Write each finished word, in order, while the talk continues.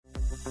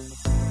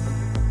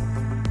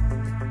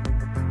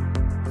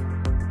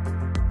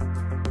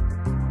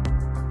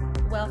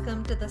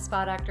Welcome to the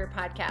Spa Doctor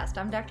Podcast.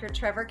 I'm Dr.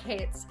 Trevor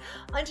Cates.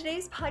 On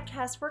today's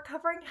podcast, we're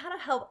covering how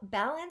to help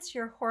balance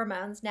your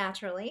hormones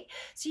naturally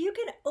so you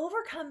can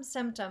overcome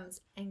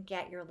symptoms and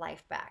get your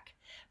life back.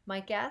 My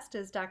guest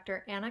is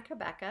Dr. Anna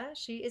Cabeca.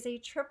 She is a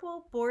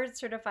triple board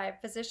certified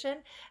physician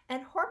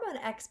and hormone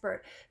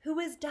expert who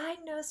was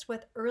diagnosed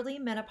with early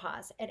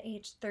menopause at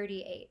age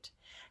 38.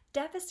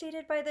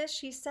 Devastated by this,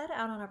 she set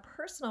out on a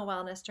personal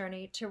wellness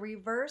journey to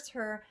reverse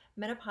her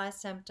menopause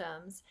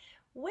symptoms,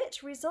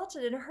 which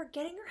resulted in her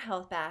getting her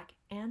health back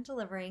and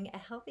delivering a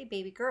healthy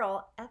baby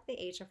girl at the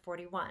age of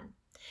 41.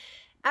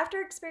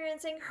 After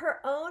experiencing her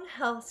own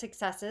health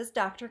successes,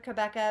 Dr.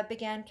 Cabeca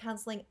began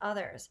counseling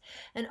others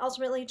and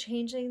ultimately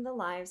changing the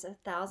lives of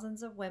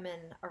thousands of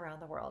women around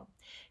the world.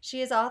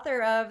 She is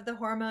author of The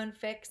Hormone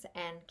Fix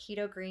and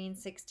Keto Green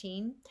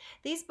 16.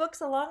 These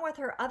books, along with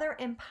her other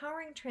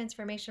empowering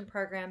transformation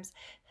programs,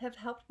 have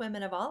helped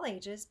women of all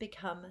ages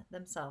become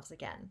themselves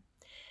again.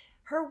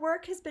 Her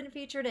work has been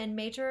featured in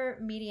major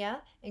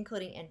media,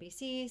 including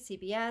NBC,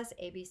 CBS,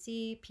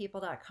 ABC,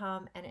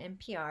 People.com, and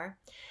NPR.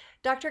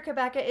 Dr.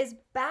 Cabeca is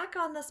back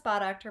on the Spa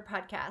Doctor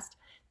podcast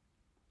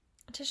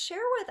to share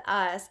with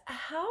us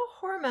how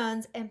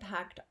hormones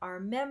impact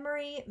our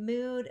memory,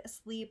 mood,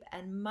 sleep,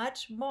 and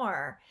much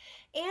more.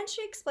 And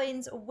she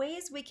explains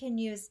ways we can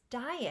use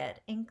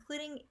diet,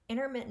 including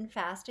intermittent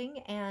fasting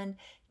and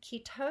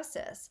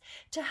ketosis,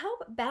 to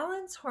help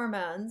balance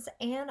hormones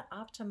and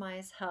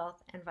optimize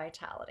health and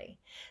vitality.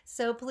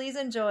 So please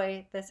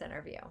enjoy this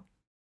interview.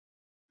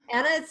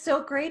 Anna, it's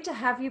so great to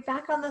have you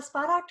back on the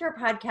Spa Doctor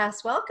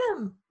podcast.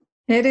 Welcome.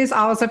 It is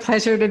always a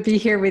pleasure to be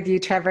here with you,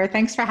 Trevor.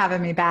 Thanks for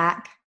having me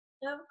back.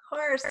 Of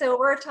course. So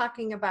we're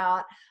talking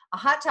about a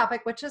hot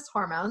topic, which is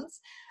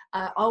hormones.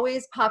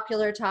 Always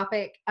popular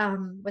topic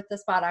with the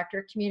Spa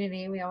Doctor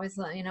community. We always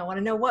want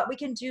to know what we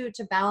can do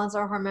to balance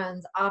our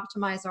hormones,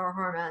 optimize our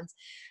hormones.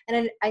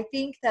 And I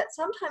think that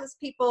sometimes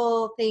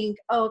people think,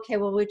 oh, okay,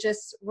 well, we're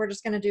just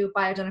going to do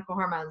bioidentical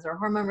hormones or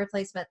hormone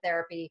replacement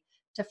therapy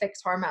to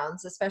fix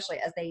hormones, especially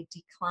as they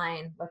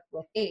decline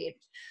with age.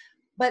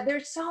 But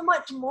there's so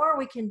much more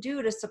we can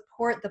do to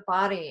support the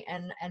body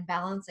and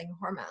balancing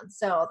hormones.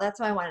 So that's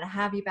why I wanted to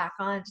have you back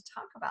on to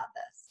talk about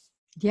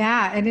this.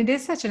 Yeah, and it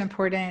is such an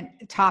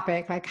important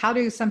topic. Like, how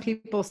do some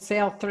people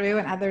sail through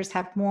and others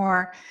have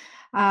more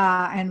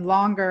and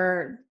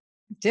longer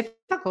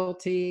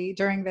difficulty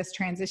during this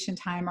transition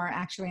time, or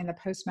actually in the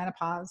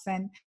postmenopause?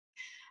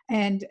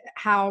 And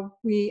how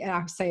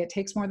I say it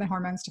takes more than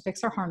hormones to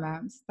fix our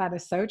hormones. That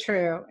is so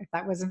true. If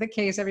that wasn't the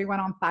case, everyone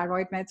on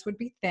thyroid meds would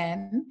be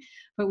thin,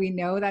 but we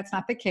know that's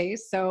not the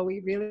case. So we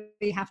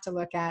really have to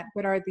look at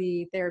what are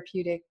the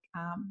therapeutic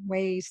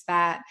ways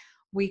that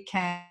we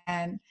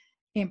can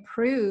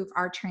improve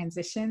our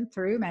transition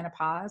through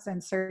menopause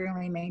and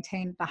certainly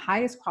maintain the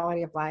highest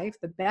quality of life,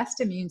 the best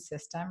immune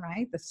system,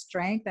 right? The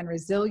strength and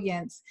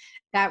resilience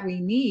that we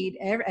need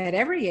at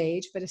every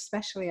age, but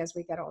especially as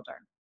we get older,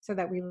 so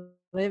that we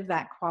live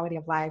that quality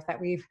of life that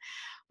we've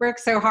worked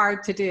so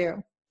hard to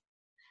do.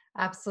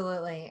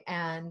 Absolutely.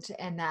 And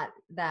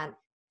that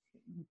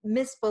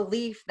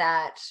misbelief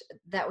that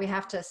we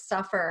have to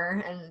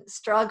suffer and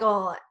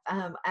struggle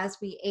as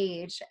we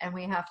age, and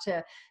we have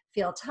to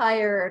feel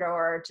tired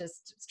or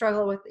just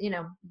struggle with,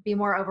 be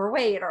more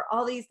overweight or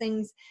all these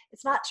things.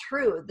 It's not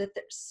true. That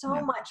there's so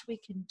much we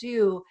can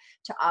do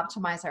to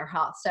optimize our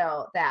health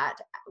so that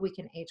we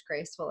can age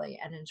gracefully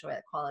and enjoy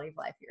the quality of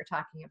life you're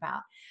talking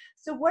about.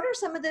 So what are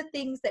some of the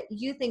things that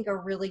you think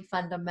are really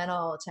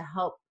fundamental to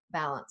help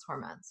balance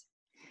hormones?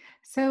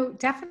 So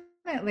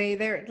definitely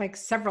there are like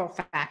several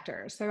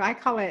factors. So I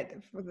call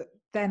it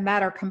then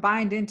that are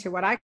combined into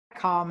what I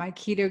call my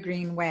keto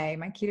green way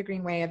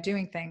of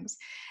doing things.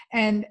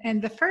 And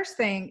the first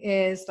thing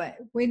is that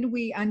when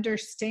we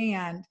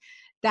understand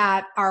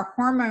that our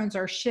hormones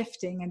are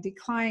shifting and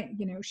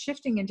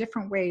shifting in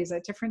different ways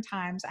at different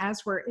times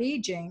as we're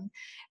aging,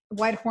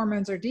 what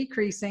hormones are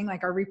decreasing,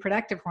 like our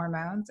reproductive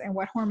hormones, and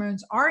what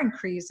hormones are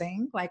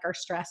increasing, like our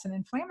stress and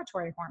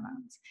inflammatory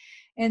hormones.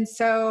 And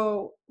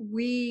so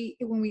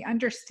when we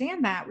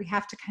understand that, we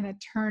have to kind of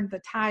turn the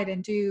tide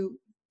and do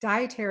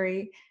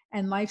dietary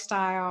and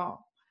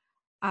lifestyle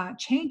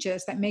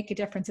changes that make a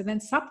difference, and then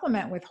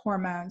supplement with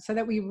hormones so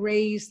that we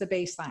raise the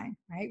baseline,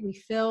 right? We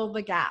fill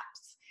the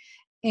gaps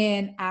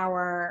in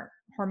our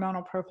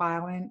hormonal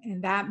profile,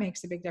 and that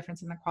makes a big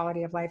difference in the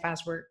quality of life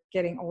as we're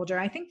getting older.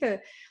 I think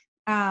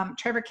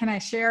Trevor, can I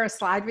share a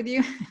slide with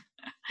you?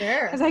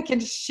 Sure. Because I can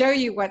show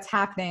you what's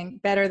happening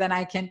better than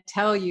I can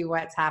tell you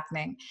what's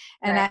happening.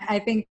 And right. I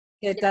think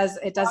it does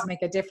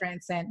make a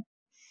difference in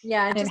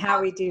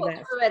how we do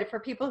this. For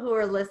people who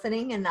are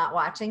listening and not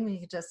watching,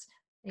 you could just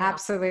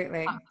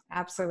Absolutely.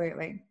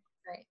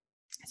 Right.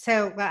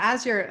 So, well,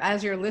 as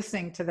you're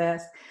listening to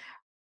this,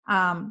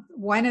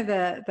 one of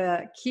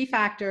the key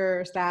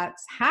factors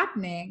that's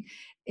happening,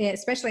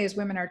 especially as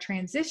women are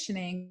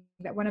transitioning,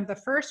 that one of the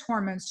first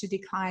hormones to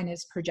decline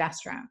is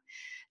progesterone.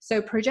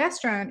 So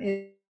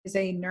progesterone is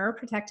a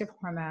neuroprotective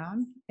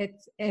hormone.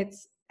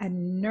 It's a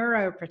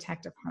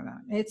neuroprotective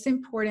hormone. It's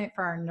important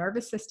for our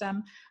nervous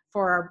system,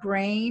 for our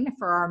brain,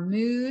 for our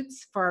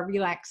moods, for our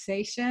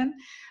relaxation,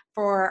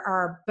 for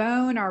our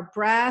bone, our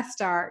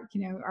breast, our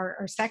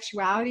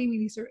sexuality. I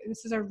mean,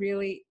 this is a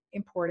really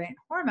important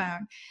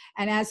hormone.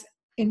 And as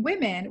in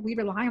women, we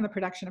rely on the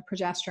production of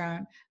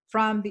progesterone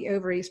from the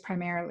ovaries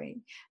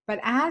primarily. But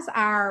as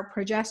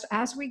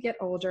we get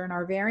older and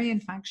our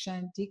ovarian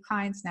function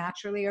declines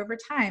naturally over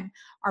time,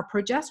 our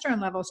progesterone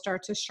levels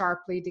start to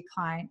sharply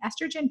decline.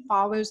 Estrogen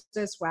follows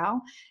as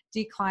well,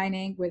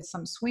 declining with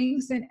some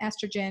swings in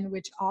estrogen,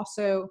 which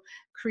also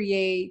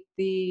create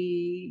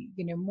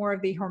more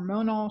of the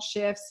hormonal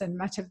shifts and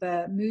much of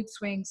the mood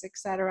swings, et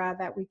cetera,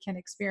 that we can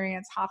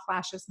experience, hot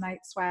flashes, night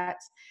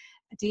sweats.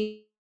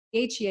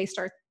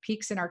 DHEA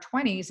peaks in our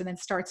 20s and then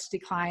starts to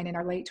decline in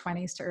our late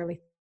 20s to early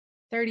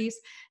 30s.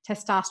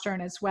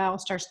 Testosterone as well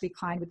starts to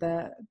decline with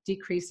the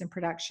decrease in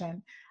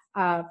production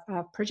of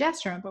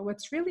progesterone. But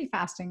what's really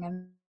fascinating,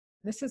 and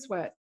this is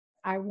the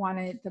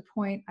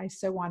point I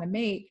so want to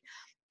make,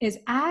 is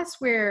as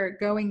we're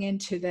going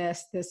into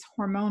this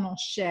hormonal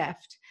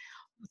shift,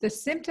 the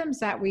symptoms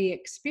that we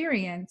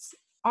experience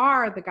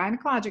are the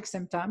gynecologic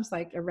symptoms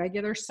like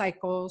irregular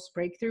cycles,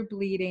 breakthrough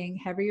bleeding,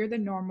 heavier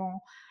than normal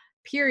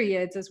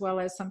periods, as well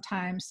as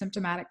sometimes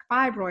symptomatic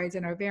fibroids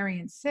and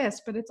ovarian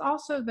cysts, but it's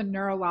also the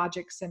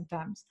neurologic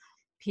symptoms,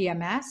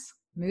 PMS,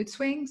 mood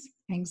swings,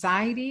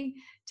 anxiety,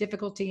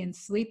 difficulty in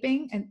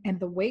sleeping, and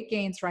the weight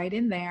gains right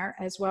in there,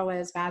 as well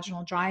as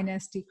vaginal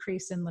dryness,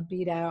 decrease in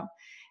libido.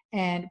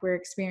 And we're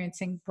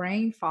experiencing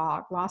brain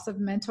fog, loss of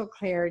mental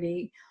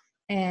clarity,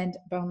 and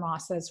bone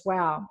loss as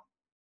well.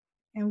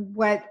 And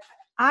what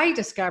I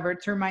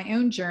discovered through my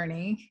own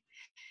journey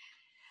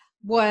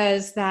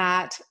was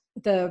that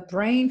the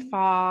brain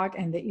fog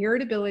and the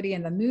irritability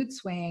and the mood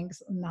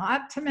swings,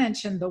 not to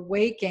mention the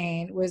weight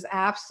gain, was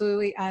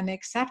absolutely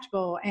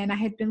unacceptable. And I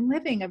had been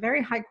living a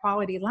very high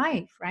quality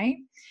life, right?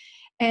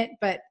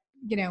 But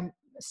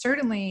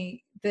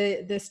certainly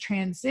this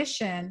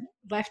transition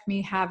left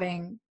me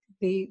having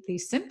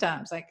these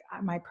symptoms. Like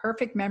my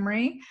perfect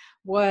memory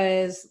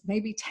was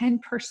maybe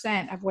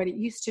 10% of what it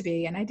used to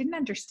be, and I didn't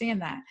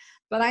understand that.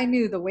 But I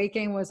knew the weight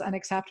gain was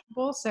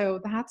unacceptable,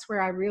 so that's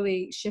where I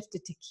really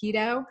shifted to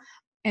keto,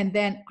 and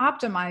then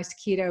optimized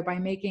keto by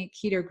making it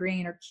keto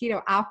green or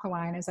keto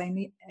alkaline, as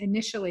I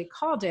initially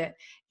called it,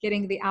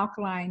 getting the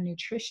alkaline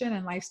nutrition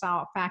and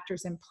lifestyle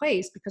factors in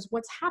place. Because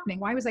what's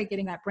happening? Why was I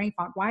getting that brain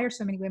fog? Why are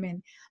so many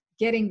women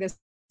getting this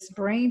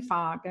brain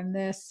fog and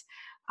this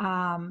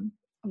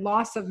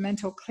loss of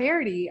mental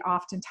clarity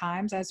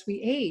oftentimes as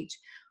we age?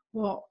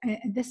 Well,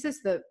 and this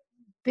is the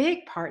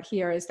big part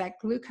here, is that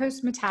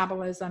glucose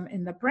metabolism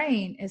in the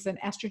brain is an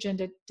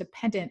estrogen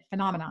dependent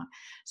phenomenon.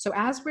 So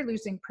as we're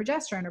losing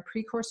progesterone, a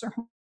precursor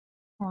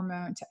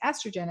hormone to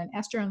estrogen, and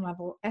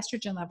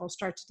estrogen levels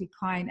start to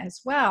decline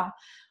as well,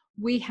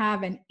 we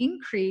have an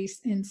increase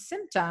in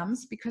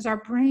symptoms because our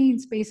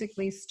brain's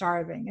basically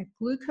starving. If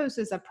glucose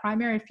is a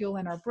primary fuel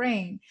in our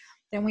brain,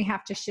 then we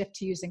have to shift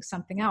to using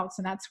something else.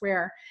 And that's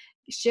where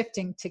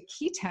shifting to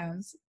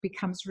ketones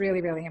becomes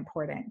really, really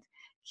important.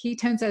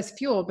 Ketones as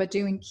fuel, but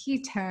doing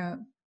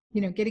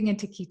getting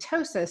into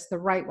ketosis the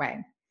right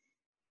way.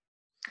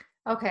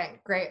 Okay,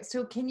 great.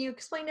 So can you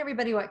explain to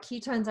everybody what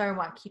ketones are and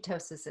what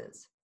ketosis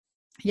is?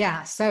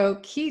 Yeah. So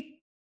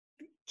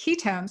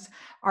ketones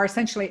are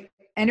essentially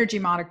energy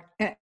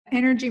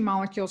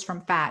molecules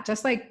from fat,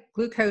 just like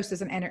glucose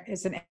is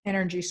an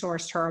energy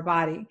source to our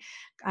body.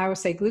 I would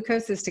say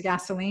glucose is to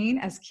gasoline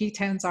as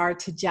ketones are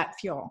to jet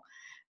fuel.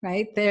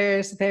 Right?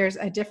 There's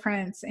a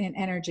difference in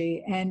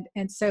energy. And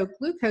so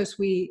glucose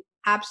we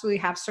absolutely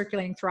have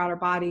circulating throughout our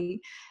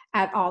body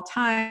at all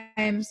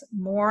times,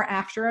 more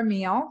after a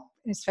meal,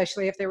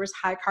 especially if there was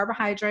high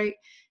carbohydrate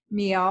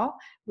meal.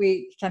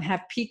 We can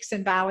have peaks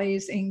and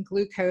valleys in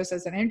glucose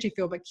as an energy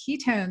fuel, but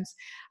ketones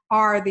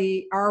are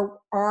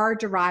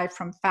derived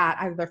from fat,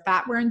 either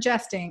fat we're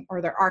ingesting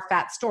or there are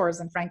fat stores.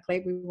 And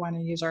frankly, we want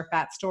to use our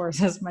fat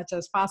stores as much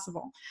as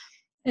possible.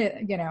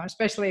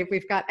 Especially if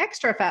we've got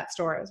extra fat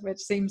stores, which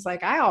seems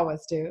like I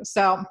always do.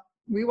 So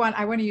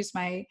I want to use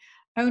my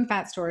own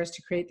fat stores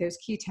to create those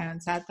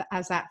ketones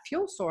as that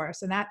fuel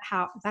source. And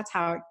that's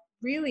how it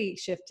really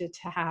shifted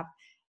to have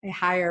a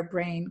higher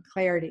brain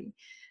clarity.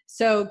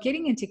 So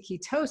getting into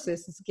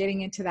ketosis is getting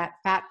into that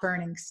fat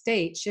burning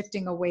state,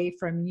 shifting away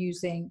from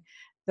using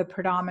the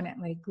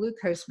predominantly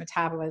glucose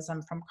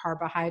metabolism from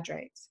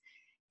carbohydrates.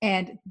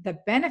 And the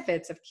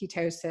benefits of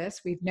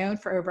ketosis, we've known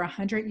for over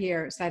 100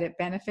 years that it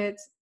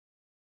benefits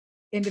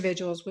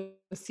individuals with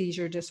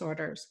seizure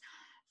disorders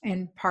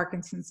and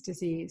Parkinson's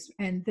disease.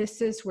 And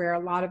this is where a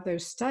lot of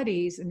those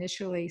studies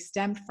initially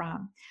stemmed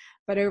from.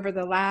 But over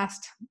the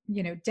last,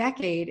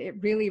 decade, it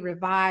really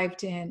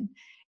revived in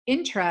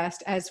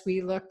interest as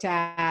we looked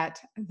at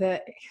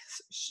the,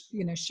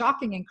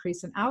 shocking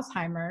increase in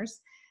Alzheimer's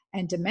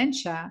and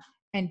dementia,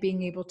 and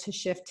being able to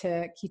shift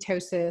to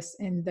ketosis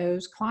in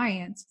those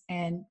clients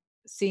and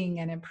seeing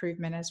an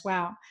improvement as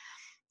well.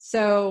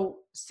 So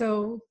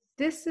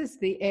this is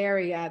the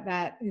area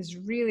that is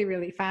really,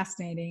 really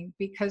fascinating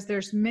because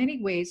there's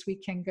many ways we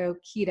can go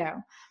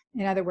keto.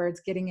 In other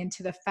words, getting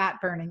into the fat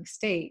burning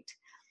state.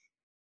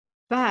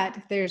 But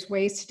there's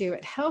ways to do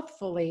it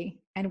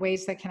healthfully and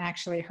ways that can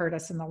actually hurt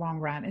us in the long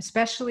run,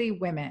 especially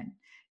women,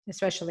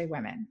 especially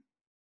women.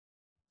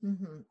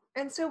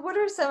 And so, what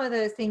are some of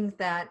those things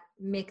that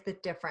make the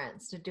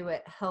difference to do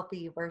it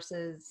healthy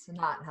versus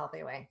not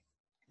healthy way?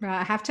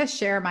 I have to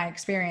share my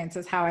experience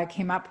as how I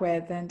came up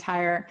with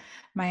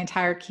my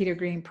entire keto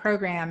green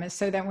program is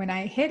so that when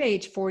I hit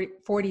age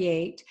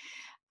 48,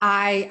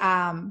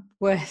 I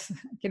was,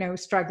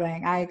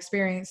 struggling. I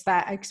experienced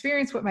that. I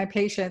experienced what my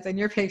patients and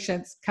your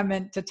patients come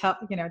in to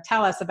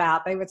tell us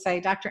about. They would say,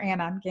 Dr.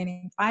 Anna, I'm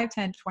gaining 5,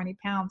 10, 20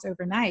 pounds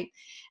overnight,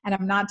 and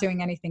I'm not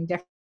doing anything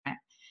different.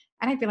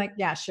 And I'd be like,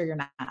 yeah, sure, you're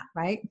not,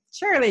 right?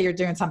 Surely you're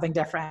doing something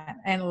different.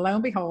 And lo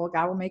and behold,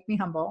 God will make me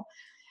humble.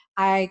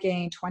 I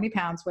gained 20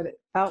 pounds, what it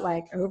felt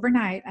like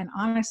overnight. And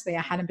honestly,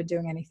 I hadn't been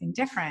doing anything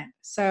different.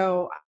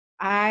 So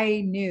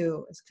I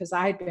knew, because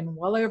I'd been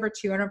well over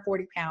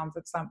 240 pounds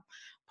at some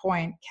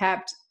point,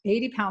 kept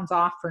 80 pounds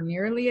off for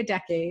nearly a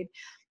decade.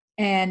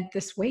 And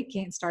this weight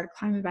gain started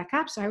climbing back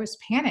up. So I was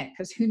panicked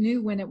because who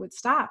knew when it would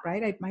stop,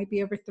 right? I might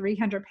be over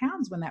 300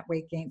 pounds when that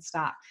weight gain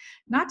stopped.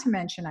 Not to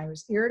mention, I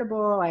was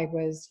irritable. I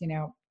was,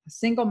 a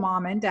single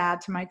mom and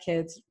dad to my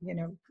kids,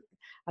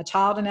 a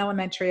child in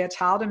elementary, a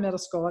child in middle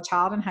school, a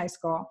child in high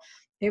school.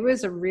 It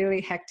was a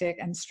really hectic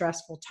and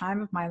stressful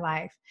time of my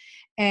life.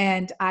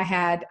 And I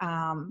had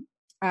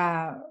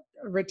uh,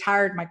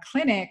 retired my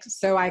clinic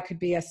so I could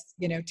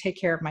take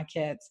care of my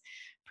kids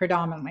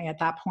predominantly at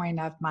that point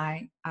of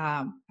my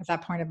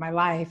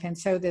life. And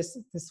so this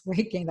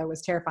weight gain that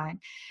was terrifying.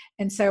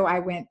 And so I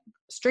went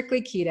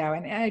strictly keto,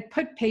 and I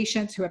put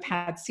patients who have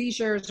had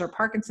seizures or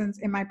Parkinson's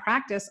in my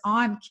practice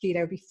on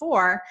keto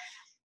before.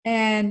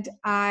 And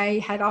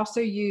I had also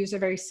used a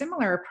very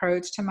similar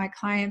approach to my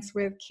clients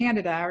with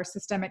candida or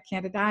systemic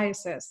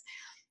candidiasis.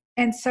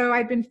 And so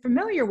I'd been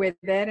familiar with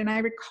it. And I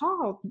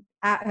recall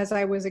as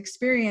I was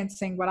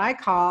experiencing what I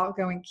call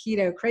going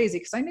keto crazy,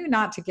 because I knew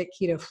not to get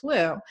keto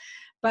flu,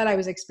 but I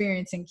was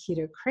experiencing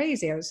keto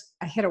crazy.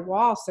 I hit a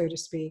wall, so to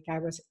speak. I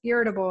was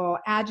irritable,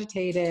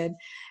 agitated,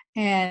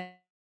 and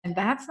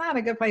that's not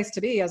a good place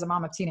to be as a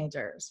mom of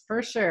teenagers,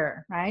 for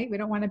sure, right? We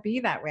don't want to be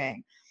that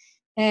way.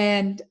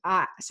 And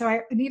so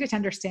I needed to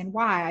understand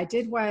why. I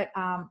did what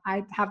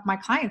I have my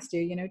clients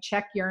do,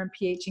 check urine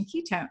pH and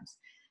ketones.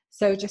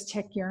 So just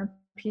check urine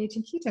pH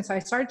and ketones. So I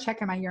started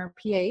checking my urine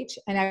pH,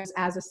 and I was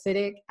as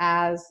acidic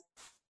as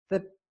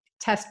the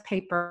test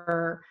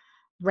paper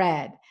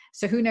read.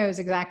 So who knows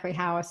exactly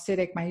how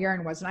acidic my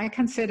urine was. And I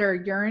consider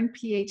urine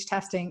pH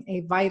testing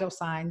a vital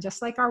sign,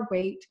 just like our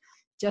weight,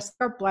 just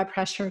like our blood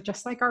pressure,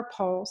 just like our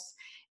pulse.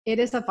 It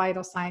is a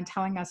vital sign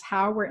telling us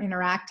how we're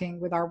interacting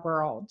with our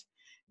world,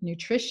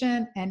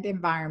 nutrition and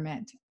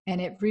environment.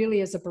 And it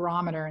really is a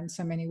barometer in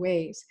so many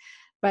ways.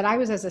 But I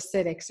was as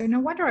acidic, so no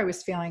wonder I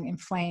was feeling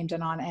inflamed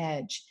and on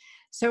edge.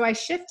 So I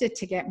shifted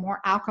to get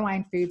more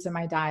alkaline foods in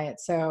my diet.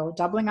 So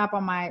doubling up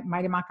on my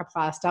Mighty Maca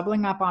Plus,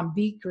 doubling up on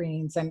beet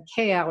greens and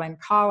kale and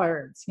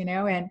collards,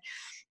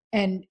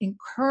 and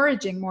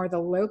encouraging more of the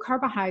low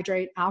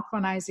carbohydrate,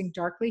 alkalinizing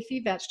dark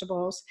leafy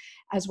vegetables,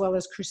 as well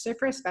as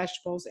cruciferous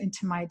vegetables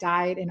into my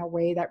diet in a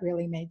way that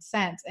really made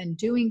sense. And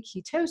doing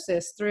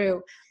ketosis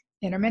through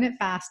intermittent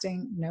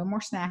fasting, no more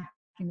snacking,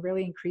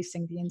 really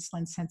increasing the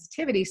insulin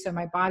sensitivity so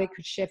my body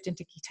could shift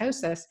into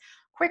ketosis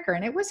quicker.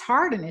 And it was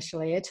hard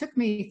initially. It took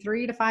me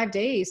 3 to 5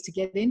 days to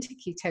get into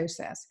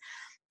ketosis,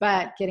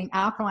 but getting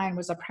alkaline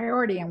was a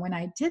priority. And when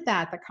I did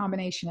that, the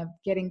combination of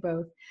getting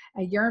both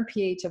a urine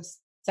pH of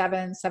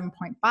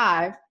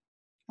 7.5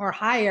 or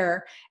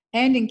higher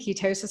and in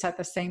ketosis at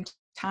the same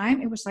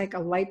time, it was like a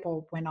light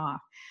bulb went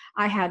off.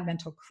 I had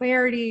mental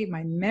clarity,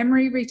 my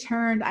memory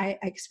returned. I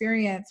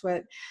experienced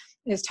what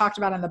is talked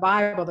about in the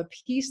Bible, the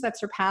peace that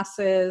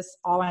surpasses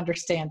all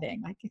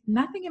understanding. Like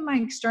nothing in my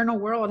external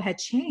world had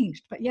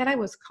changed, but yet I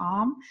was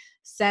calm,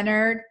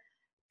 centered,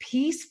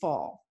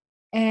 peaceful.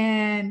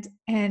 And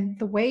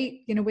the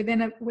weight,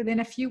 within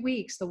a few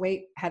weeks, the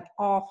weight had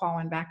all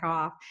fallen back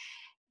off.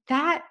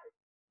 That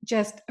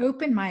just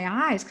opened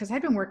my eyes because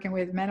I've been working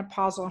with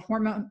menopausal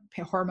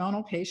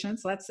hormonal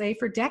patients, let's say,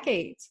 for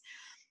decades.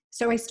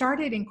 So I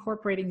started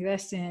incorporating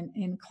this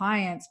in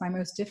clients, my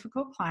most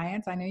difficult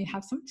clients. I know you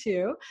have some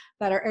too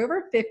that are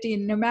over 50,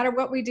 and no matter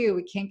what we do,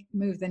 we can't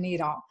move the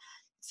needle.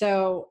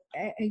 So,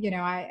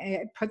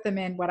 I put them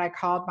in what I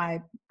called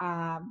my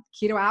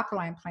keto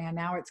alkaline plan.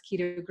 Now it's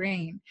keto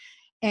green.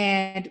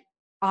 And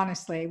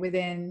honestly,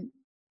 within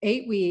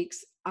 8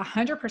 weeks,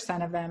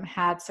 100% of them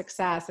had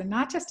success, and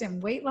not just in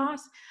weight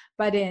loss,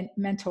 but in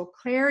mental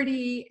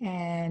clarity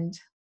and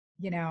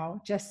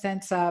just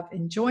sense of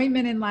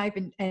enjoyment in life,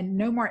 and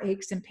no more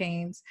aches and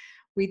pains.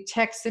 We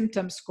check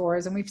symptom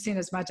scores, and we've seen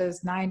as much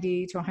as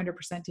 90 to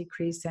 100%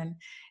 decrease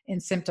in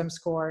symptom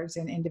scores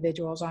in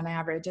individuals on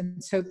average.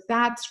 And so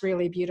that's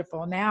really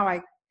beautiful. Now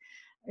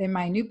in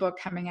my new book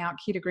coming out,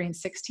 Keto Green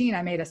 16,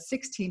 I made a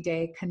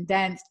 16-day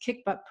condensed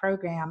kick butt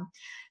program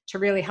to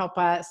really help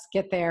us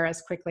get there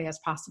as quickly as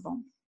possible.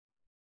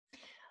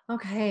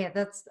 Okay,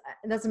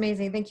 that's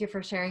amazing. Thank you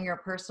for sharing your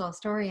personal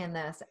story in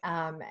this.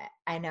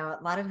 I know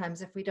a lot of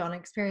times if we don't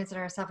experience it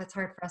ourselves, it's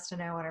hard for us to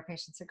know what our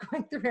patients are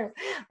going through.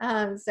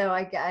 So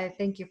I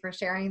thank you for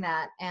sharing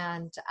that,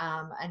 and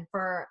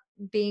for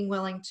being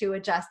willing to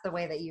adjust the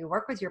way that you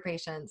work with your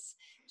patients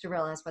to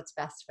realize what's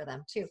best for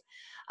them too.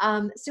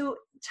 So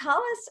tell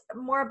us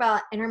more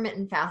about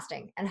intermittent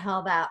fasting and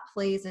how that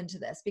plays into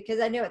this, because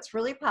I know it's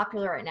really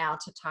popular right now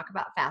to talk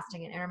about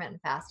fasting and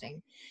intermittent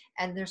fasting.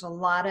 And there's a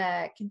lot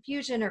of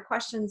confusion or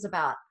questions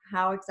about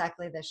how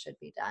exactly this should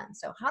be done.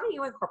 So how do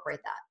you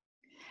incorporate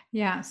that?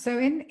 Yeah. So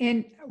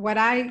in what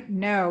I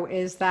know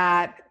is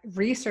that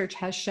research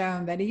has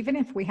shown that even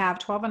if we have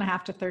 12 and a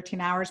half to 13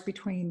 hours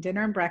between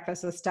dinner and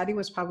breakfast, a study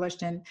was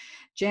published in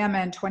JAMA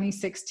in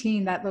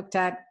 2016 that looked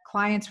at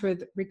clients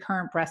with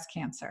recurrent breast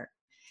cancer.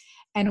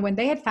 And when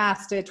they had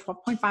fasted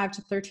 12.5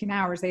 to 13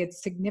 hours, they had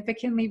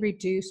significantly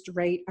reduced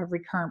rate of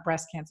recurrent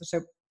breast cancer.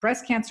 So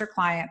breast cancer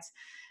clients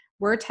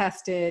were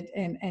tested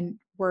and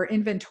were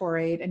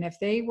inventoried. And if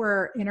they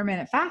were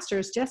intermittent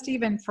fasters, just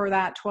even for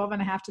that 12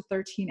 and a half to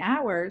 13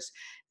 hours,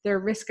 their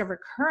risk of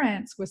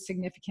recurrence was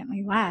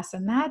significantly less.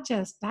 And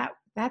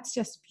that's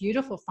just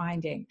beautiful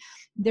finding.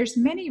 There's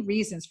many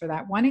reasons for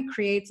that. One, it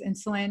creates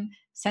insulin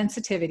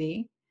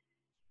sensitivity.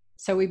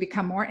 So we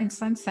become more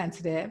insulin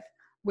sensitive,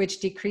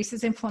 which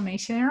decreases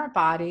inflammation in our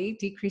body,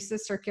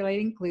 decreases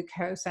circulating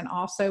glucose, and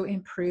also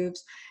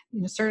improves,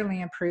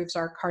 certainly improves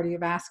our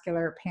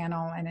cardiovascular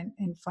panel and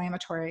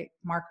inflammatory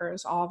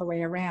markers all the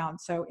way around.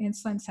 So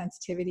insulin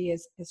sensitivity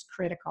is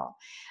critical.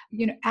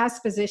 As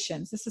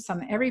physicians, this is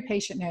something every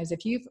patient knows.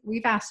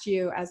 We've asked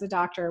you as a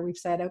doctor, we've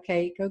said,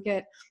 okay, go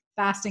get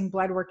fasting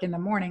blood work in the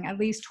morning, at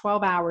least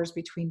 12 hours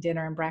between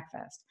dinner and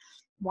breakfast.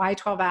 Why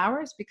 12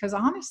 hours? Because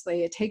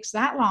honestly, it takes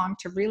that long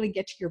to really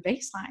get to your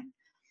baseline.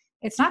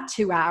 It's not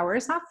 2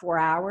 hours, not 4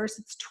 hours,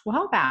 it's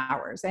 12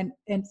 hours. And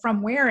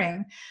from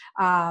wearing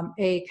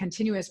a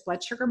continuous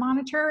blood sugar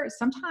monitor,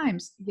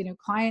 sometimes,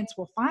 clients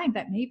will find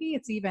that maybe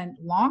it's even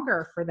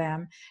longer for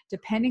them,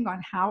 depending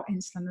on how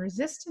insulin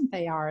resistant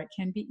they are. It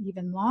can be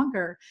even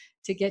longer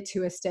to get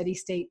to a steady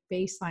state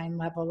baseline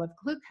level of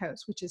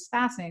glucose, which is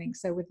fascinating.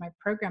 So with my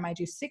program, I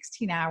do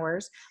 16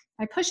 hours.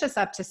 I push us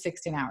up to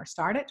 16 hours,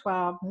 start at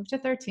 12, move to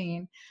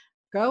 13,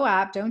 go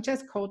up. Don't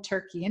just cold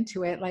turkey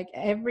into it. Like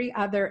every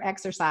other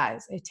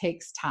exercise, it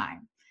takes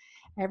time.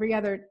 Every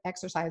other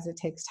exercise, it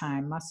takes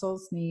time.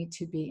 Muscles need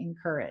to be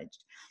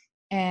encouraged.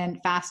 And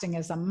fasting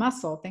is a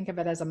muscle. Think of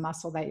it as a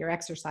muscle that you're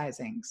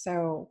exercising.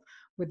 So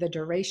with the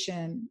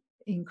duration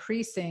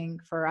increasing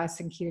for us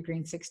in Keto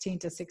Green, 16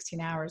 to 16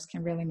 hours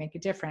can really make a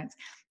difference.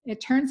 It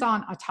turns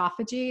on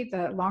autophagy.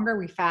 The longer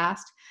we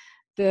fast,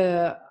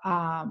 the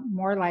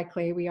more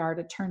likely we are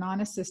to turn on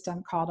a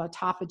system called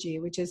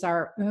autophagy, which is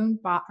our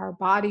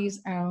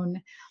body's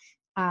own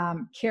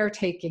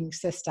caretaking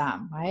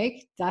system.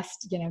 Like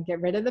dust, get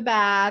rid of the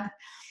bad,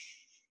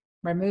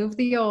 remove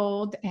the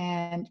old,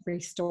 and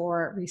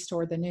restore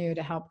the new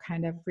to help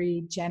kind of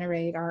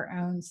regenerate our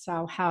own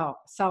cell health.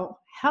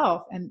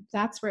 And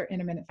that's where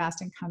intermittent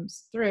fasting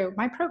comes through.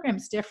 My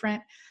program's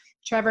different,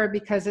 Trevor,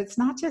 because it's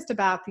not just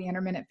about the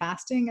intermittent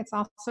fasting, it's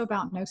also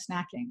about no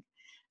snacking.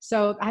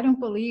 So I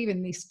don't believe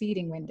in these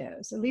feeding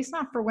windows, at least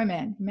not for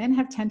women. Men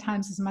have 10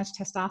 times as much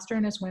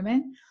testosterone as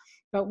women,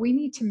 but we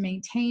need to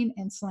maintain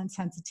insulin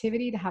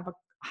sensitivity to have a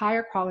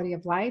higher quality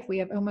of life. We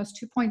have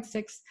almost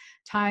 2.6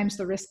 times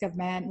the risk of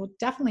men, well,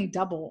 definitely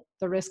double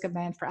the risk of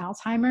men for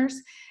Alzheimer's.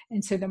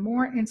 And so the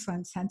more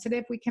insulin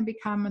sensitive we can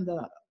become, and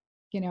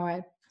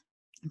I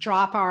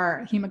drop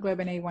our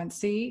hemoglobin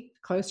A1C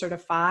closer to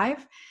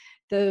 5,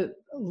 the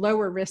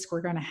lower risk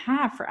we're going to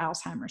have for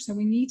Alzheimer's. So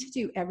we need to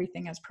do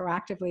everything as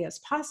proactively as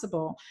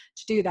possible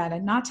to do that.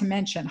 And not to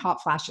mention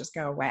hot flashes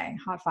go away.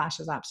 Hot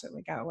flashes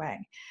absolutely go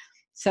away.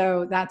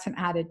 So that's an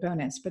added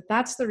bonus. But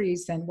that's the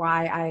reason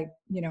why I,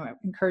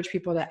 encourage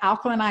people to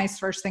alkalinize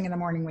first thing in the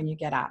morning when you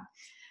get up.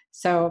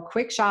 So a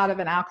quick shot of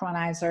an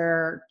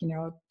alkalinizer,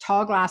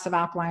 tall glass of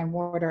alkaline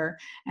water,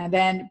 and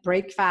then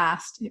break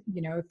fast.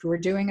 If we're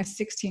doing a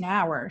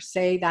 16-hour,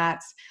 say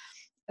that's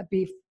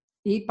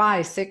eat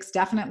by 6,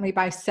 definitely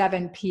by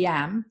 7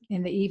 p.m.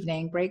 in the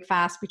evening, break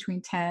fast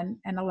between 10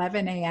 and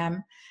 11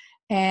 a.m.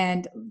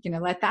 And,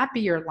 let that be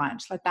your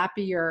lunch. Let that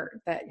be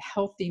that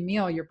healthy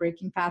meal. You're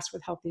breaking fast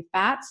with healthy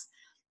fats,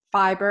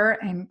 fiber,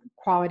 and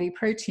quality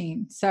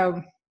protein.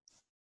 So,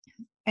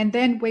 and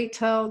then wait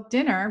till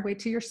dinner, wait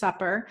till your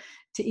supper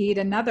to eat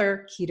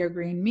another keto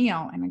green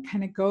meal. And I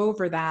kind of go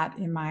over that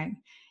in my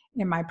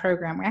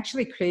program. We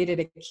actually created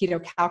a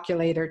keto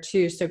calculator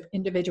too. So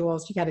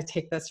individuals, you got to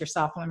take this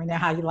yourself. Let me know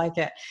how you like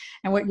it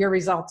and what your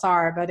results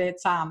are. But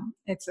it's a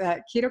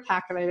keto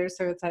calculator.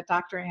 So it's at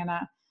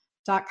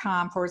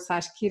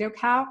dranna.com/keto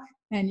calc,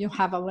 and you'll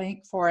have a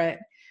link for it.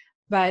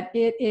 But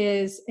it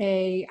is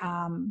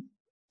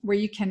where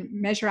you can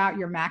measure out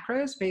your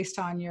macros based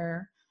on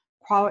your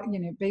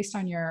quality, based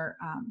on your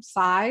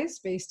size,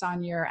 based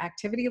on your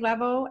activity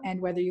level,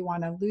 and whether you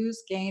want to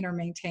lose, gain, or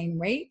maintain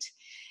weight.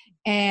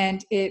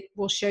 And it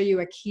will show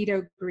you a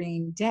keto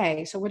green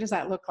day. So what does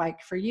that look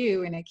like for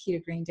you in a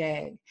keto green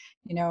day?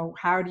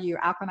 How do you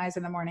alkalinize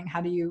in the morning?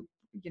 How do you,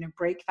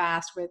 break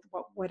fast with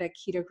what a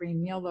keto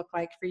green meal look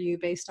like for you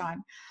based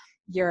on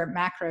your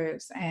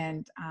macros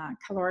and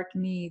caloric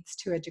needs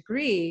to a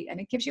degree? And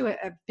it gives you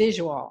a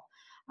visual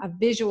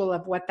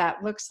of what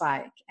that looks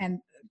like. And,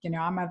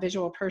 I'm a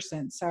visual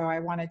person, so I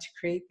wanted to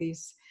create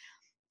these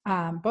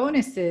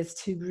bonuses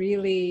to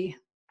really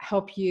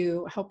help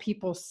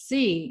people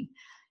see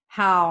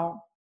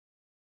how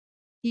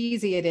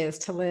easy it is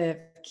to live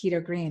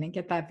keto green and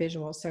get that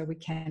visual so we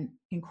can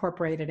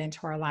incorporate it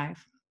into our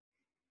life.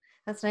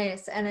 That's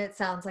nice. And it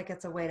sounds like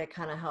it's a way to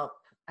kind of help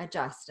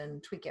adjust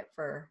and tweak it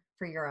for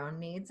your own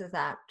needs. Is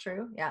that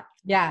true? Yeah.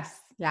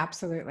 Yes. Yeah,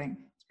 absolutely.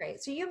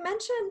 Great. So you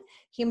mentioned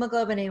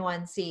hemoglobin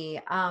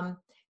A1C.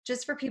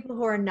 Just for people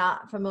who are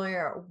not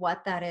familiar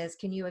what that is,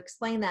 can you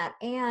explain that?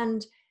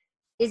 And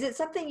is it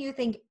something you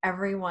think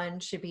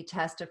everyone should be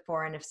tested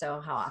for? And if so,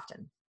 how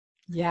often?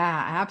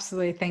 Yeah, I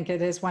absolutely think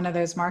it is one of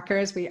those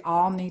markers we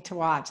all need to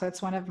watch.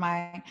 That's one of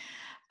my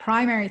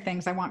primary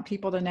things. I want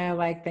people to know,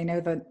 like, they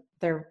know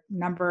their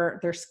number,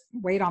 their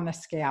weight on the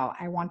scale.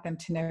 I want them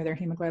to know their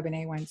hemoglobin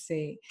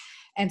A1C.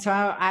 And so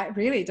I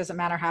really, it doesn't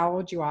matter how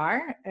old you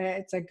are.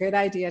 It's a good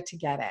idea to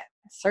get it.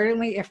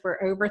 Certainly if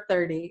we're over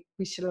 30,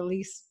 we should at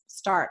least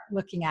start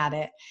looking at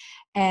it.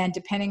 And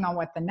depending on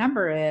what the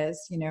number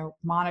is,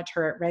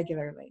 monitor it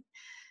regularly.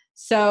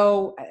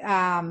 So,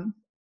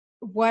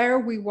 where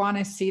we want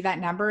to see that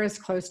number is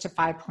close to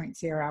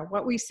 5.0.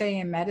 What we say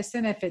in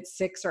medicine, if it's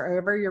 6 or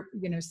over,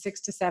 you're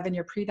 6 to 7,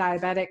 you're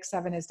pre-diabetic,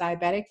 7 is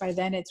diabetic. By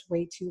then it's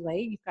way too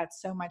late. You've got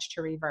so much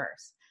to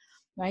reverse,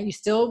 right? You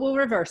still will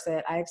reverse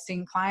it. I've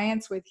seen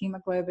clients with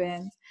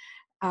hemoglobin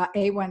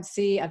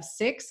A1C of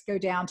 6 go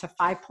down to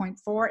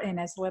 5.4 in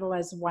as little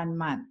as 1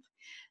 month.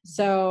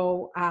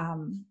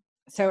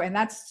 And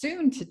that's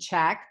soon to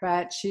check,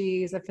 but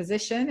she's a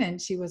physician and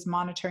she was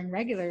monitoring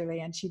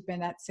regularly, and she'd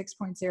been at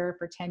 6.0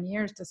 for 10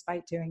 years,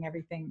 despite doing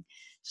everything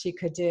she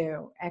could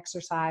do,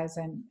 exercise.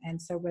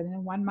 And so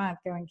within 1 month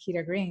going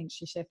keto green,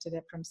 she shifted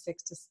it from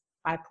 6 to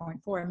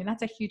 5.4. I mean,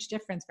 that's a huge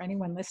difference for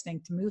anyone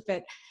listening. To move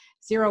it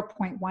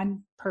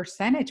 0.1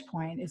 percentage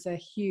point is a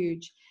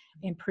huge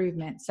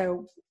improvement.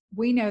 So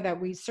we know that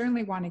we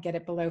certainly want to get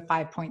it below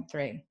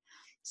 5.3.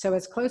 So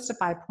as close to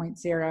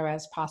 5.0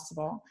 as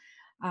possible.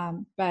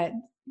 But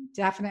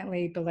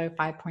definitely below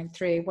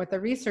 5.3. What the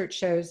research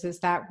shows is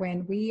that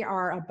when we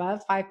are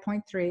above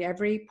 5.3,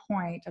 every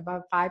point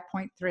above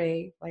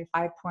 5.3, like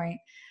 5.4,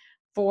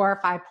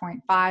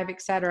 5.5,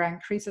 et cetera,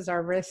 increases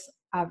our risk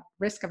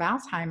of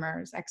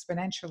Alzheimer's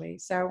exponentially.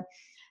 So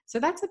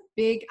that's a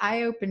big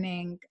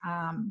eye-opening,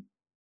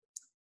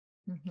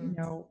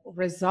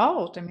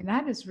 result. I mean,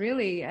 that is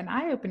really an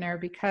eye-opener,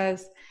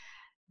 because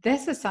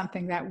this is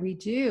something that we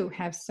do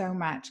have so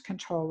much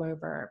control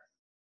over.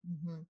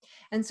 Mm-hmm.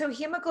 And so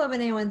hemoglobin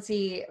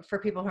A1C, for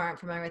people who aren't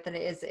familiar with it,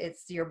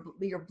 it's your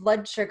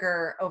blood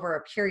sugar over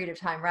a period of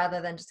time,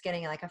 rather than just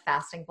getting like a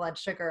fasting blood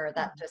sugar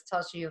that just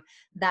tells you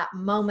that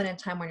moment in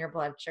time when your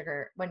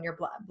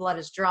blood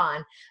is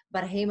drawn.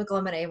 But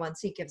hemoglobin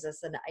A1C gives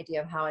us an idea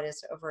of how it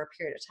is over a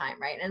period of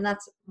time, right? And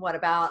that's what,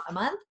 about a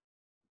month?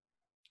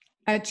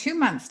 2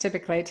 months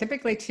typically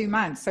 2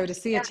 months. So to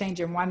see a change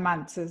in 1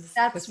 month is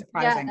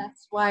surprising.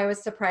 That's why I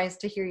was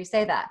surprised to hear you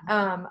say that.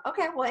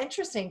 Okay, well,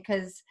 interesting,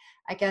 because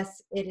I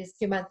guess it is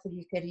 2 months, so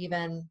you could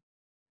even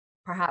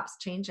perhaps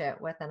change it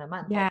within a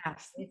month.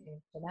 Yes.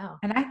 To know.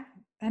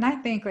 And I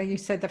think, like you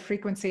said, the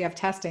frequency of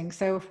testing.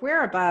 So if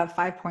we're above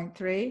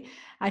 5.3,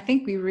 I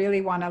think we really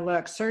want to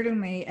look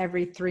certainly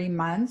every 3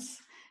 months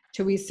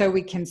so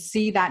we can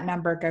see that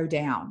number go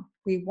down.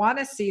 We want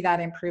to see that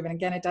improve. And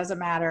again, it doesn't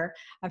matter.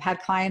 I've had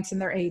clients in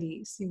their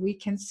 80s. We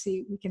can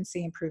see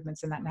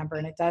improvements in that number,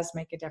 and it does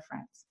make a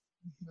difference.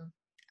 Mm-hmm.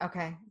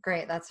 Okay,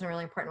 great. That's a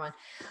really important one.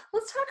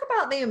 Let's talk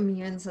about the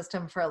immune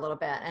system for a little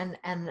bit.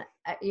 And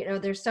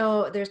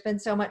there's been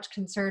so much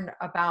concern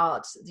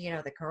about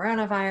the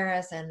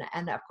coronavirus,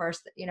 and of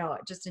course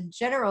just in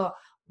general,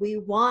 we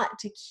want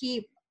to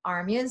keep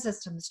our immune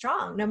system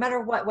strong, no matter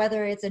what,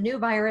 whether it's a new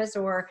virus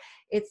or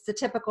it's the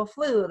typical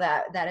flu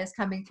that is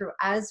coming through.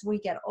 As we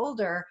get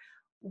older,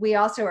 we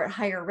also are at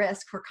higher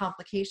risk for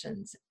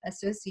complications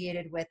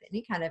associated with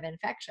any kind of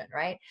infection,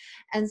 right?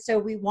 And so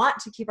we want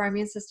to keep our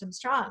immune system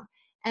strong.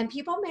 And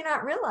people may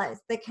not realize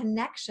the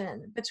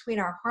connection between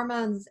our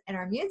hormones and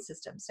our immune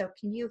system. So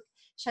can you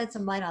shed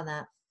some light on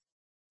that?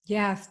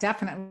 Yes,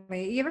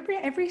 definitely.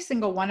 Every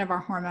single one of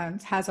our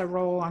hormones has a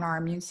role on our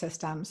immune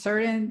system.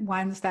 Certain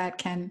ones that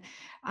can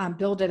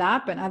build it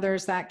up, and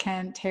others that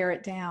can tear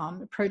it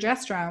down.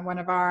 Progesterone, one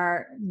of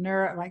our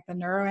the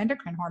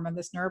neuroendocrine hormone,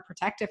 this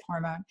neuroprotective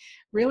hormone,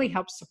 really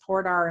helps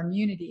support our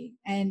immunity,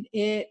 and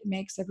it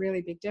makes a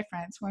really big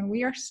difference. When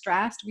we are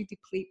stressed, we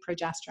deplete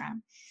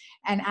progesterone.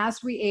 And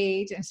as we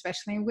age,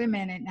 especially in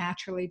women, it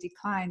naturally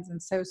declines.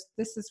 And so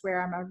this is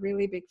where I'm a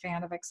really big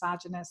fan of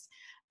exogenous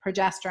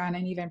progesterone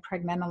and even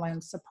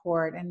pregnenolone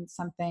support, and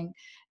something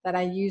that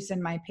I use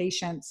in my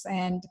patients.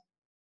 And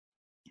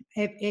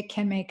it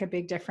can make a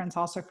big difference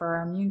also for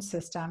our immune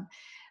system.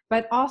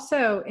 But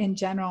also in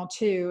general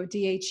too,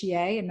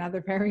 DHEA,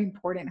 another very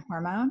important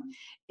hormone,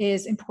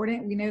 is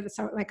important. We know that's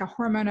like a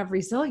hormone of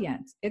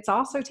resilience. It's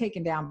also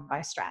taken down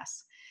by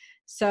stress.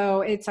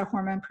 So it's a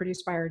hormone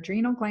produced by our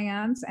adrenal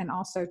glands and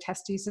also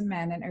testes in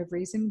men and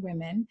ovaries in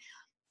women,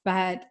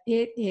 but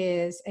it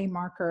is a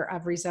marker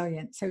of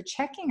resilience. So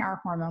checking our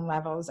hormone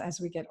levels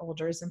as we get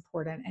older is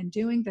important, and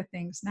doing the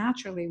things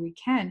naturally we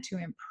can to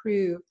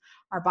improve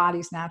our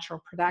body's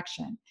natural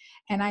production.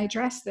 And I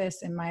address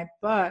this in my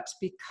books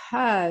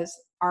because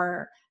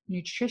our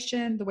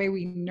nutrition, the way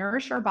we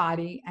nourish our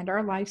body and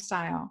our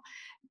lifestyle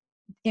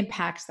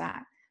impacts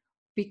that.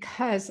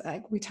 Because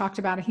we talked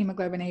about a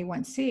hemoglobin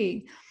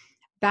A1C,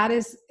 that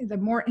is, the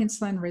more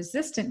insulin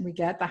resistant we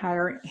get, the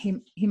higher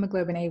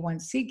hemoglobin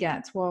A1C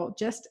gets. Well,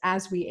 just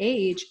as we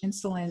age,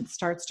 insulin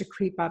starts to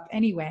creep up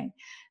anyway.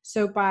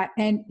 So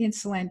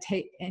insulin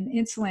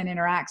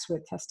interacts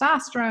with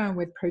testosterone,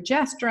 with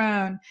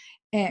progesterone,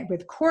 and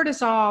with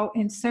cortisol.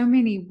 In so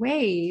many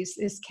ways,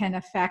 this can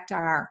affect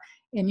our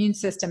immune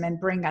system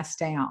and bring us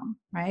down,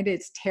 right?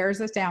 It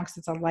tears us down because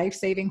it's a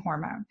life-saving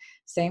hormone.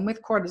 Same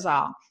with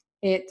cortisol.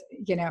 It's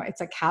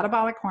a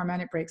catabolic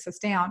hormone. It breaks us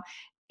down.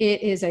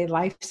 It is a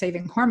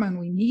life-saving hormone.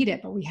 We need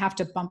it, but we have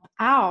to bump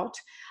out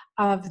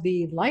of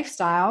the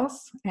lifestyles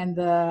and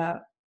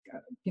the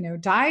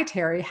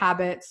dietary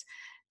habits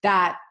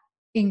that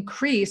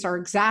increase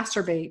or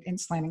exacerbate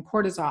insulin and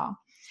cortisol.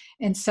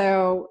 And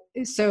so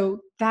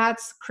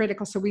that's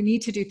critical. So we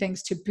need to do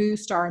things to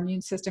boost our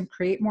immune system,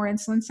 create more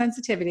insulin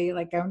sensitivity,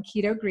 like going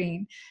keto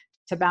green,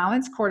 to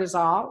balance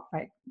cortisol,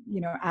 like,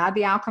 add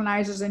the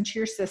alkalinizers into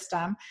your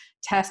system,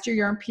 test your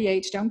urine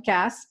pH, don't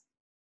guess.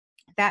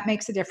 That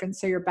makes a difference.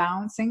 So you're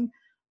balancing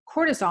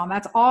cortisol, and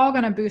that's all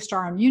going to boost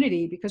our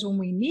immunity, because when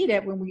we need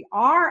it, when we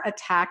are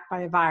attacked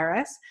by a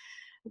virus,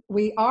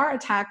 we are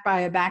attacked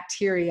by a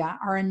bacteria,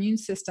 our immune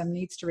system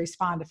needs to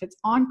respond. If it's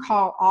on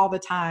call all the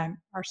time,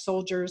 our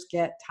soldiers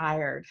get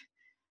tired.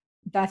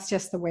 That's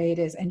just the way it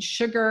is. And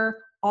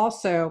sugar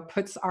also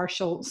puts our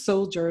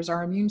soldiers,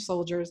 our immune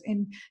soldiers,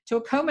 into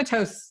a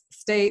comatose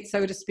state,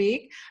 so to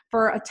speak,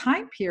 for a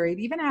time period,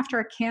 even after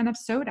a can of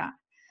soda.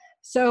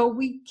 So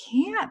we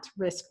can't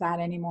risk that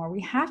anymore.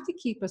 We have to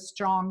keep a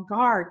strong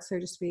guard, so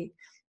to speak,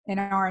 in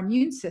our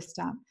immune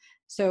system.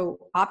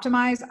 So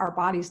optimize our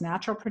body's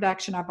natural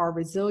production of our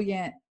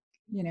resilient,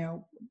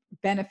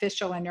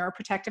 beneficial and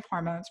neuroprotective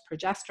hormones,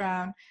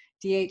 progesterone,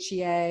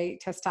 DHEA,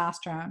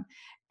 testosterone,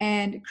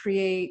 and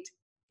create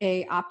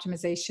a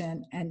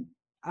optimization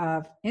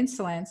of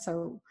insulin.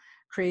 So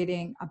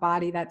creating a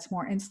body that's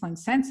more insulin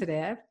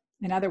sensitive,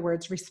 in other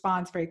words,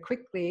 responds very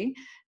quickly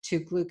to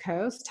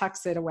glucose,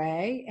 tucks it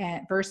away,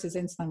 and versus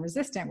insulin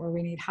resistant, where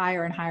we need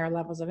higher and higher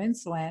levels of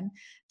insulin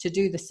to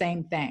do the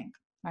same thing,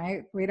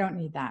 right? We don't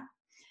need that.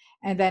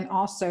 And then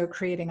also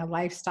creating a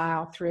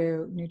lifestyle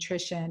through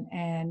nutrition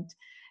and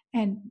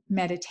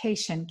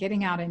meditation,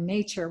 getting out in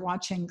nature,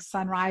 watching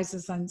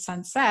sunrises and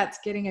sunsets,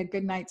 getting a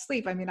good night's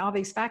sleep. I mean, all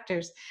these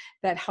factors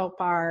that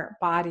help our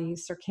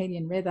body's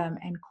circadian rhythm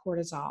and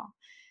cortisol.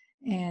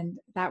 And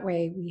that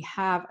way we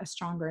have a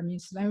stronger immune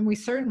system. And we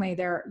certainly,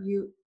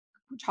 you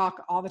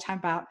talk all the time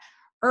about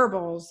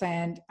herbals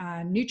and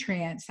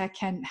nutrients that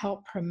can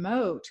help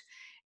promote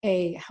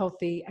a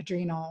healthy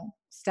adrenal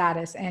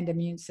status and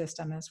immune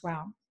system as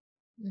well.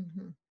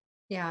 Mm-hmm.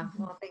 Yeah,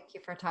 well, thank you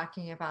for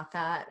talking about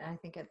that. I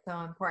think it's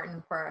so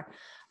important for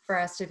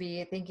us to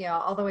be thinking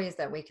all the ways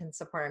that we can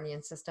support our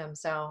immune system.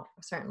 So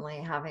certainly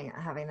having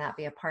that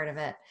be a part of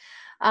it.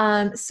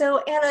 So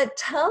Anna,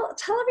 tell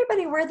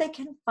everybody where they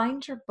can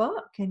find your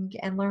book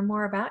and learn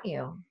more about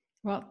you.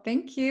 Well,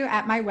 thank you.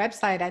 At my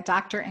website at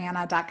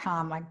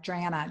dranna.com, like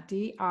Dranna,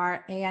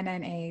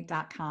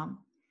 DRANNA.com.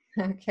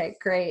 Okay,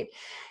 great.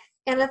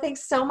 Anna,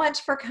 thanks so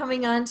much for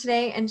coming on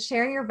today and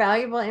sharing your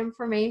valuable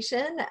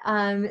information.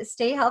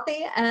 Stay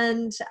healthy,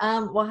 and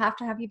we'll have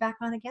to have you back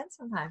on again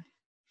sometime.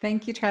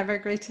 Thank you, Trevor.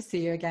 Great to see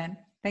you again.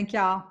 Thank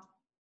y'all.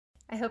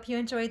 I hope you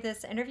enjoyed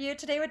this interview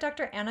today with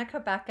Dr. Anna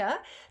Cabeca.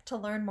 To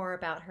learn more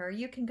about her,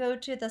 you can go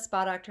to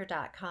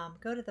thespadoctor.com,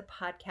 go to the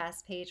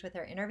podcast page with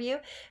her interview,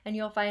 and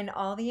you'll find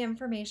all the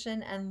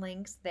information and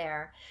links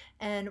there.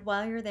 And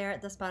while you're there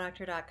at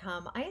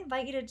thespadoctor.com, I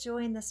invite you to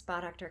join the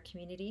Spa Doctor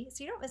community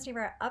so you don't miss any of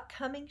our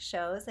upcoming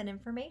shows and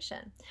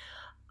information.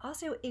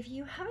 Also, if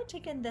you haven't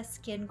taken the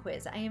skin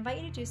quiz, I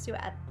invite you to do so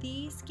at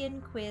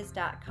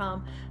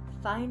theskinquiz.com.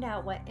 Find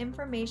out what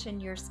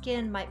information your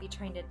skin might be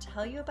trying to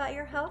tell you about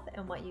your health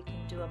and what you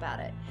can do about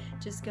it.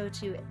 Just go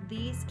to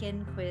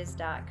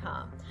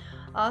theskinquiz.com.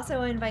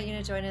 Also, I invite you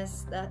to join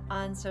us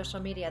on social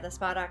media. The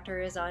Spa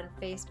Doctor is on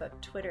Facebook,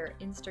 Twitter,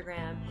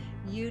 Instagram,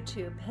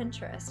 YouTube,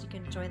 Pinterest. You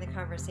can join the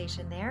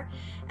conversation there.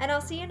 And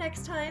I'll see you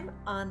next time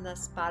on the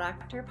Spa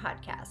Doctor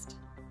podcast.